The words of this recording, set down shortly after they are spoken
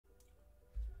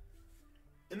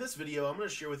In this video, I'm going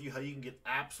to share with you how you can get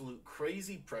absolute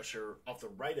crazy pressure off the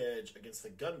right edge against the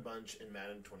gun bunch in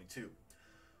Madden 22.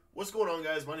 What's going on,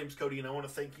 guys? My name is Cody, and I want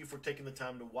to thank you for taking the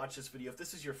time to watch this video. If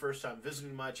this is your first time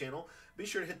visiting my channel, be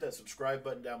sure to hit that subscribe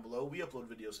button down below. We upload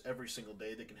videos every single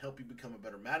day that can help you become a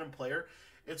better Madden player.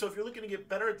 And so if you're looking to get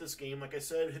better at this game, like I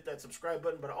said, hit that subscribe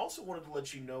button. But I also wanted to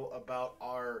let you know about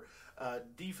our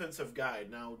defensive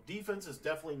guide. Now, defense is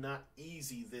definitely not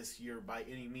easy this year by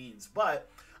any means, but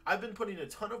I've been putting a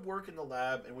ton of work in the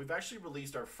lab, and we've actually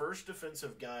released our first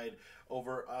defensive guide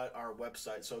over at our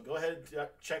website. So go ahead and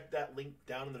check that link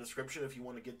down in the description if you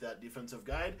want to get that defensive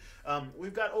guide.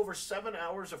 We've got over 7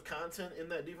 hours of content in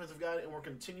that defensive guide, and we're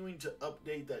continuing to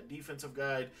update that defensive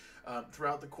guide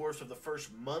throughout the course of the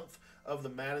first month of the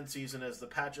Madden season as the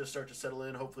patches start to settle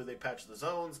in. Hopefully they patch the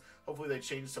zones. Hopefully they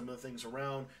change some of the things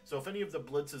around. So if any of the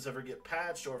blitzes ever get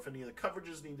patched or if any of the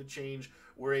coverages need to change,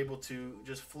 we're able to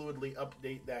just fluidly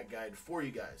update that guide for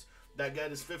you guys. That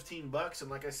guide is $15, and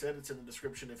like I said, it's in the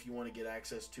description if you want to get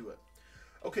access to it.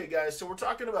 Okay, guys, so we're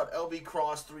talking about LB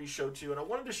Cross 3 Show 2, and I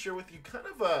wanted to share with you kind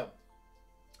of a,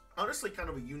 honestly, kind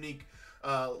of a unique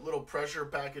little pressure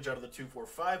package out of the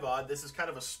 245 odd. This is kind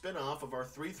of a spin-off of our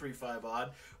 335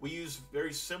 odd. We use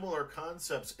very similar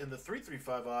concepts in the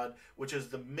 335 odd, which is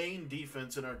the main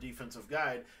defense in our defensive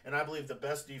guide, and I believe the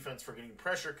best defense for getting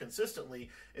pressure consistently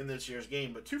in this year's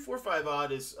game. But 245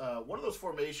 odd is one of those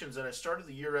formations that I started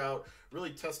the year out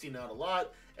really testing out a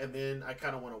lot, and then I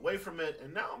kind of went away from it,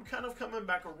 and now I'm kind of coming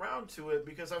back around to it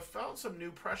because I've found some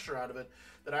new pressure out of it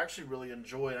that I actually really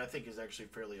enjoy and I think is actually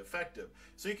fairly effective.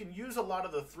 So you can use a lot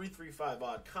of the 335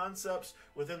 odd concepts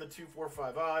within the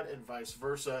 245 odd and vice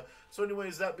versa. So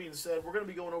anyways, that being said, we're going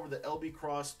to be going over the LB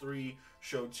Cross 3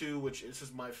 Show 2, which is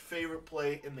just my favorite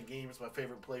play in the game. It's my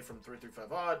favorite play from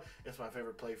 335 odd. It's my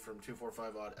favorite play from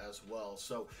 245 odd as well.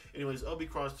 So anyways, LB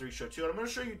Cross 3 Show 2. And I'm going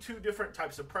to show you two different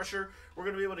types of pressure. We're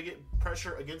going to be able to get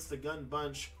pressure against the gun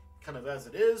bunch kind of as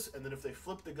it is, and then if they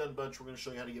flip the gun bunch, we're going to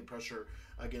show you how to get pressure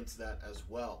against that as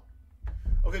well.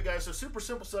 Okay, guys, so super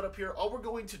simple setup here. All we're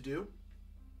going to do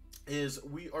is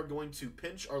we are going to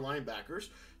pinch our linebackers.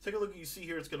 Take a look. You see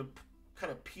here, it's going to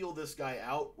kind of peel this guy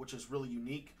out, which is really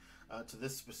unique to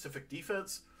this specific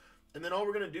defense. And then all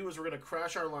we're going to do is we're going to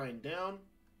crash our line down,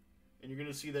 and you're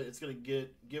going to see that it's going to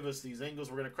give us these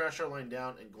angles. We're going to crash our line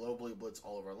down and globally blitz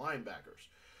all of our linebackers.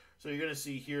 So you're going to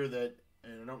see here that,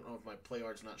 and I don't know if my play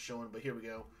art's not showing, but here we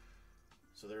go.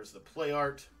 So there's the play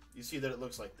art. You see that it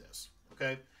looks like this,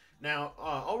 okay? Now,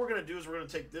 all we're going to do is we're going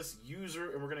to take this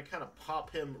user and we're going to kind of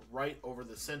pop him right over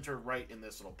the center, right in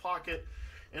this little pocket.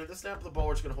 And at the snap of the ball,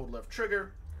 we're just going to hold left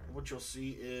trigger. And what you'll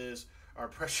see is our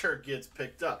pressure gets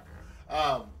picked up.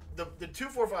 The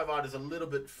 245 odd is a little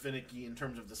bit finicky in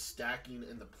terms of the stacking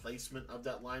and the placement of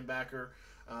that linebacker.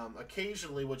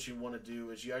 Occasionally what you want to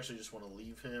do is you actually just want to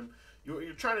leave him. What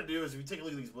you're trying to do is if you take a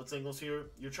look at these blitz angles here,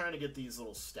 you're trying to get these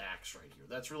little stacks right here.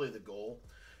 That's really the goal.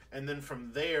 And then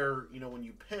from there, you know, when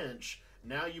you pinch,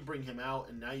 now you bring him out,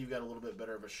 and now you've got a little bit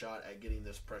better of a shot at getting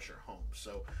this pressure home.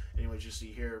 So anyways, you see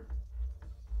here,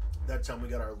 that time we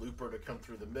got our looper to come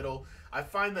through the middle. I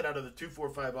find that out of the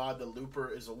 245 odd, the looper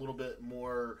is a little bit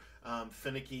more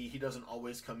finicky. He doesn't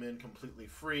always come in completely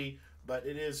free, but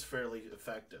it is fairly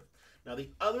effective. Now, the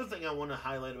other thing I want to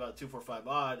highlight about 245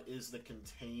 odd is the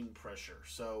contain pressure.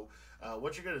 So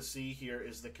what you're going to see here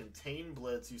is the contain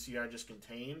blitz. You see I just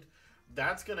contained.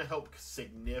 That's going to help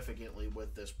significantly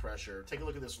with this pressure. Take a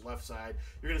look at this left side.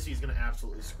 You're going to see he's going to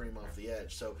absolutely scream off the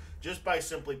edge. So just by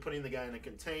simply putting the guy in a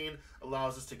contain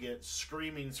allows us to get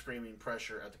screaming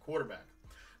pressure at the quarterback.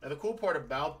 Now, the cool part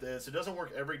about this, it doesn't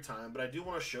work every time, but I do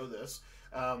want to show this,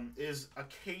 is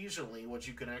occasionally what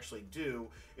you can actually do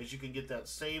is you can get that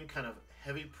same kind of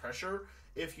heavy pressure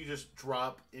if you just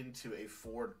drop into a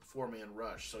four-man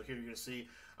rush. So here you're going to see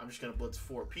I'm just going to blitz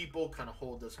 4 people, kind of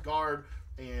hold this guard,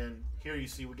 and here you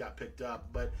see we got picked up.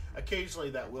 But occasionally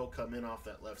that will come in off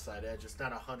that left side edge. It's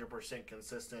not 100%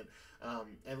 consistent.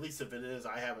 At least if it is,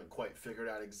 I haven't quite figured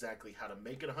out exactly how to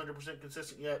make it 100%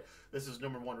 consistent yet. This is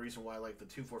number one reason why I like the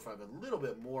 245 a little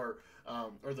bit more,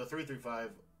 or the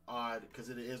 335 odd, because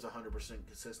it is 100%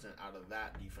 consistent out of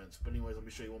that defense. But anyways, let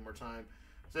me show you one more time.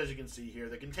 So as you can see here,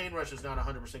 the contain rush is not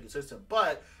 100% consistent,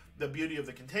 but the beauty of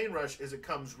the contain rush is it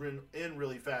comes in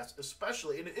really fast,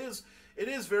 especially, and it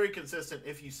is very consistent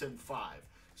if you send 5.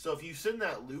 So if you send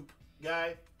that loop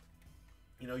guy,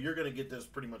 you know, you're going to get this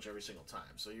pretty much every single time.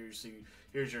 So you see,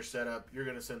 here's your setup. You're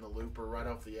going to send the looper right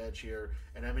off the edge here,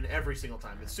 and I mean every single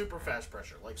time. It's super fast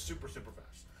pressure, like super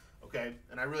fast, okay?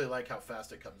 And I really like how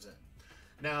fast it comes in.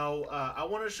 Now, I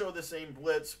want to show the same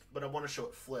blitz, but I want to show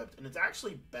it flipped, and it's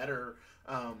actually better.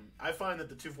 I find that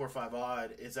the 245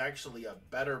 odd is actually a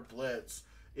better blitz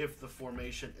if the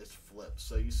formation is flipped.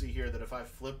 So you see here that if I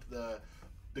flip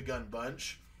the gun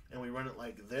bunch and we run it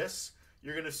like this,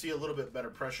 you're going to see a little bit better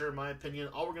pressure, in my opinion.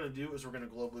 All we're going to do is we're going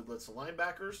to globally blitz the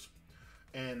linebackers,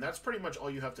 and that's pretty much all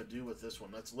you have to do with this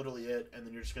one. That's literally it, and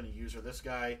then you're just going to user this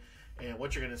guy, and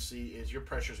what you're going to see is your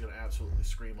pressure is going to absolutely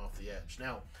scream off the edge.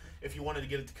 Now, if you wanted to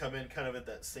get it to come in kind of at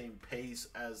that same pace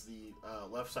as the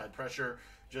left side pressure,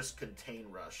 just contain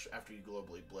rush after you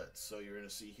globally blitz. So you're going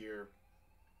to see here,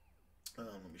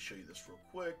 let me show you this real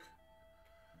quick.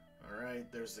 All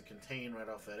right, there's the contain right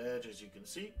off that edge, as you can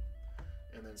see,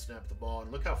 and then snap the ball,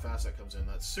 and look how fast that comes in.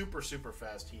 That's super, super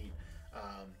fast heat.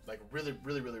 Like really,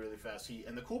 really, really, really fast heat.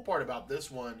 And the cool part about this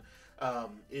one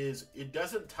is it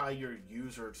doesn't tie your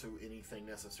user to anything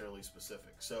necessarily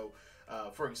specific. So,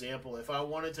 for example, if I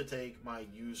wanted to take my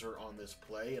user on this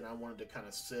play and I wanted to kind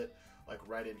of sit like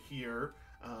right in here,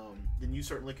 then you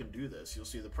certainly can do this. You'll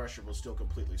see the pressure will still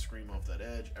completely scream off that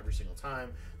edge every single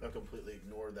time. They'll completely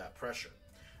ignore that pressure.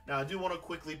 Now, I do want to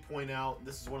quickly point out, and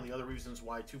this is one of the other reasons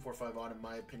why 245 odd, in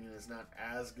my opinion, is not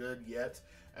as good yet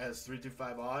as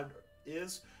 325 odd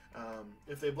is.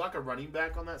 If they block a running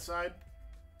back on that side,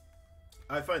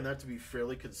 I find that to be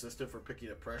fairly consistent for picking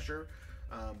up pressure.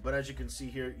 But as you can see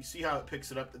here, you see how it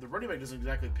picks it up. The running back doesn't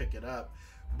exactly pick it up,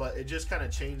 but it just kind of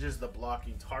changes the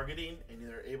blocking targeting, and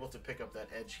they're able to pick up that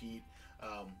edge heat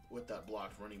with that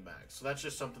blocked running back. So that's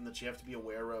just something that you have to be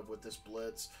aware of with this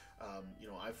blitz.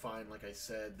 I find, like I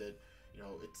said, that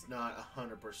it's not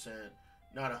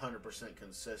 100%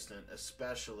 consistent,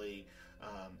 especially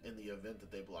in the event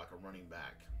that they block a running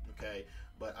back. Okay,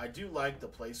 but I do like the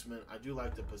placement, I do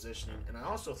like the positioning, and I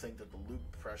also think that the loop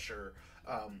pressure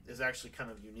is actually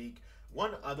kind of unique.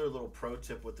 One other little pro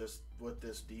tip with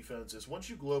this defense is once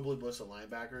you globally blitz the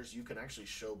linebackers, you can actually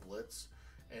show blitz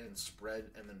and spread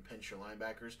and then pinch your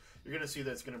linebackers. You're going to see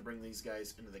that it's going to bring these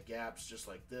guys into the gaps just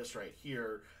like this right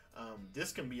here.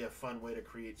 This can be a fun way to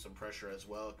create some pressure as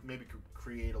well. Maybe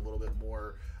create a little bit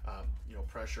more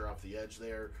pressure off the edge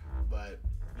there. But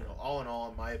all in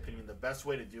all, in my opinion, the best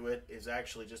way to do it is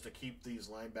actually just to keep these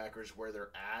linebackers where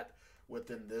they're at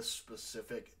within this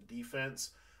specific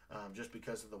defense. Just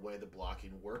because of the way the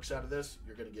blocking works out of this,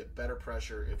 you're going to get better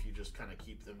pressure if you just kind of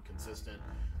keep them consistent.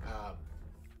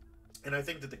 And I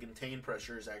think that the contained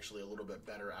pressure is actually a little bit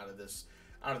better out of this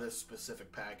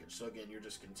specific package. So again, you're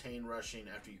just contain rushing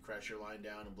after you crash your line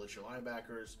down and blitz your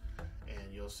linebackers,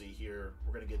 and you'll see here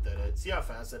we're going to get that. See how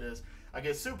fast that is? I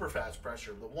get super fast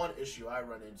pressure. The one issue I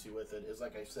run into with it is,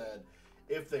 like I said,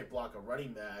 if they block a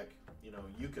running back,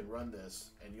 you can run this,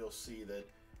 and you'll see that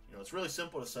it's really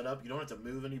simple to set up. You don't have to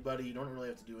move anybody. You don't really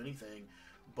have to do anything.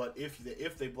 But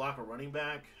if they block a running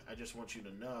back, I just want you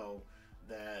to know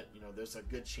that there's a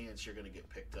good chance you're going to get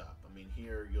picked up. I mean,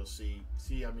 here you'll see.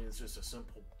 I mean, it's just a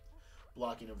simple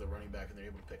blocking of the running back, and they're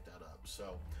able to pick that up.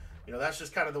 So, that's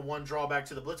just kind of the one drawback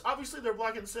to the blitz. Obviously, they're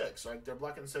blocking 6, right? They're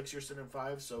blocking 6. You're sitting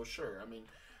 5, so sure. I mean,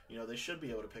 they should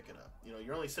be able to pick it up.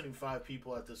 You're only sitting 5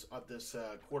 people at this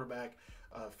quarterback,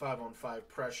 5-on-5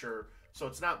 pressure, so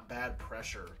it's not bad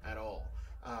pressure at all.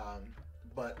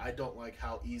 But I don't like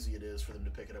how easy it is for them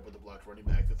to pick it up with the blocked running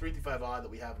back. The 3-5 odd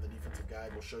that we have in the defensive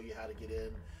guide will show you how to get in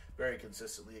very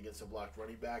consistently against a blocked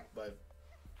running back. But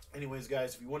anyways,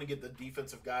 guys, if you want to get the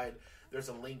defensive guide, there's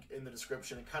a link in the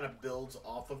description. It kind of builds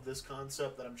off of this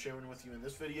concept that I'm sharing with you in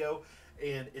this video,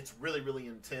 and it's really, really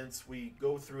intense. We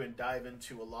go through and dive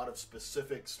into a lot of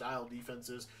specific style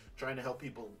defenses, trying to help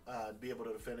people be able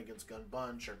to defend against gun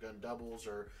bunch or gun doubles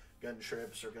or gun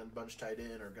trips or gun bunch tight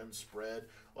end or gun spread,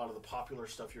 a lot of the popular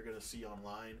stuff you're going to see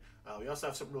online. We also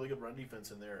have some really good run defense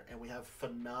in there, and we have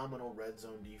phenomenal red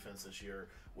zone defense this year,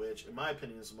 which in my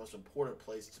opinion is the most important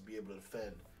place to be able to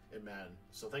defend in Madden.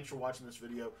 So thanks for watching this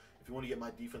video. If you want to get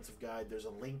my defensive guide, there's a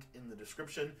link in the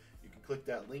description. You can click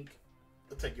that link.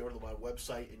 It'll take you over to my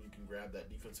website, and you can grab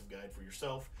that defensive guide for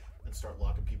yourself and start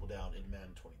locking people down in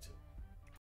Madden 22.